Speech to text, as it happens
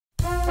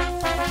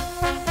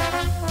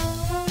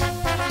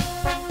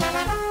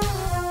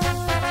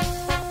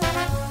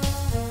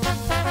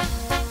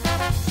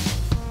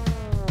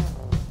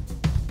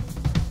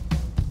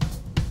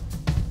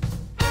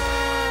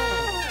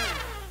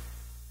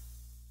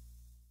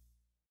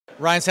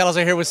Ryan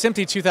Salazar here with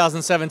SMPTE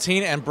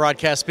 2017 and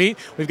Broadcast Beat.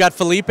 We've got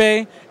Felipe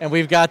and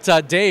we've got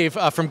Dave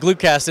from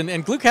Glookast.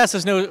 And Glookast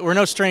is we're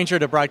no stranger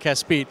to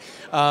Broadcast Beat.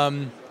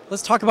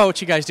 Let's talk about what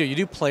you guys do. You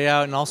do play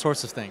out and all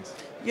sorts of things.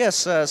 Yes,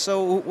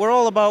 so we're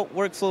all about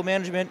workflow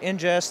management,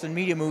 ingest, and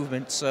media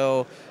movement.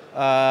 So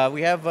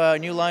we have a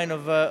new line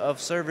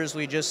of servers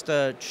we just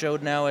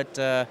showed now at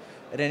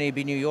NAB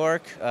New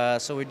York.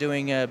 So we're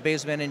doing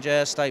baseband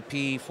ingest,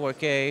 IP,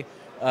 4K,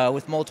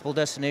 with multiple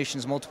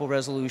destinations, multiple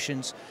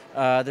resolutions.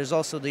 There's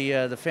also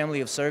the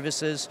family of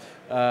services,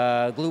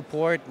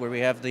 Glooport, where we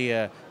have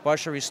the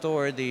partial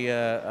restore,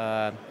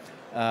 the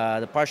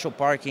partial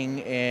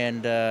parking,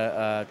 and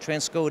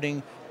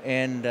transcoding,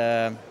 and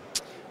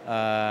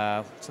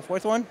what's the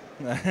fourth one?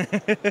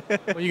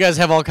 Well, you guys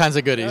have all kinds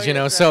of goodies, you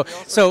know. Exactly.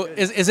 So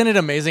isn't it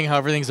amazing how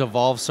everything's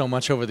evolved so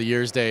much over the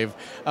years, Dave?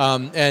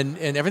 And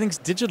everything's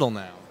digital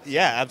now.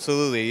 Yeah,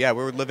 absolutely. Yeah,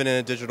 we're living in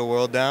a digital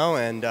world now,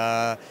 and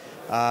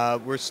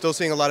we're still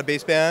seeing a lot of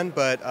baseband,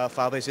 but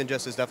file-based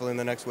ingest is definitely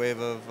the next wave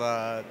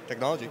of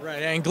technology.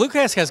 Right, and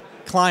Glookast has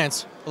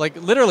clients like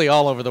literally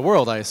all over the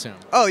world, I assume.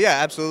 Oh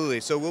yeah, absolutely.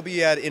 So we'll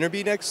be at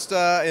Interbe next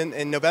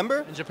in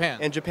November. In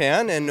Japan. In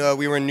Japan, and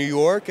we were in New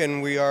York,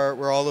 and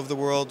we're all over the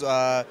world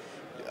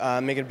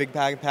making a big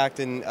impact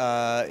in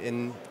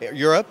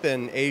Europe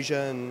and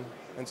Asia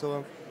and so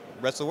on.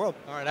 Rest of the world.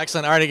 All right,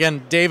 excellent. All right,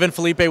 again, Dave and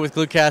Felipe with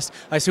Glookast.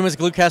 I assume it's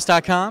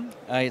glookast.com?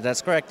 That's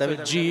correct.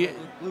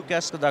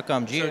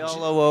 Glookast.com. Glookast.com.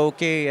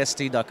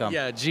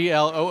 Yeah,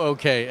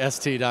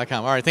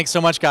 glookast.com. All right, thanks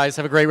so much, guys.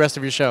 Have a great rest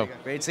of your show.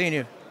 Great seeing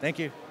you. Thank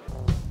you.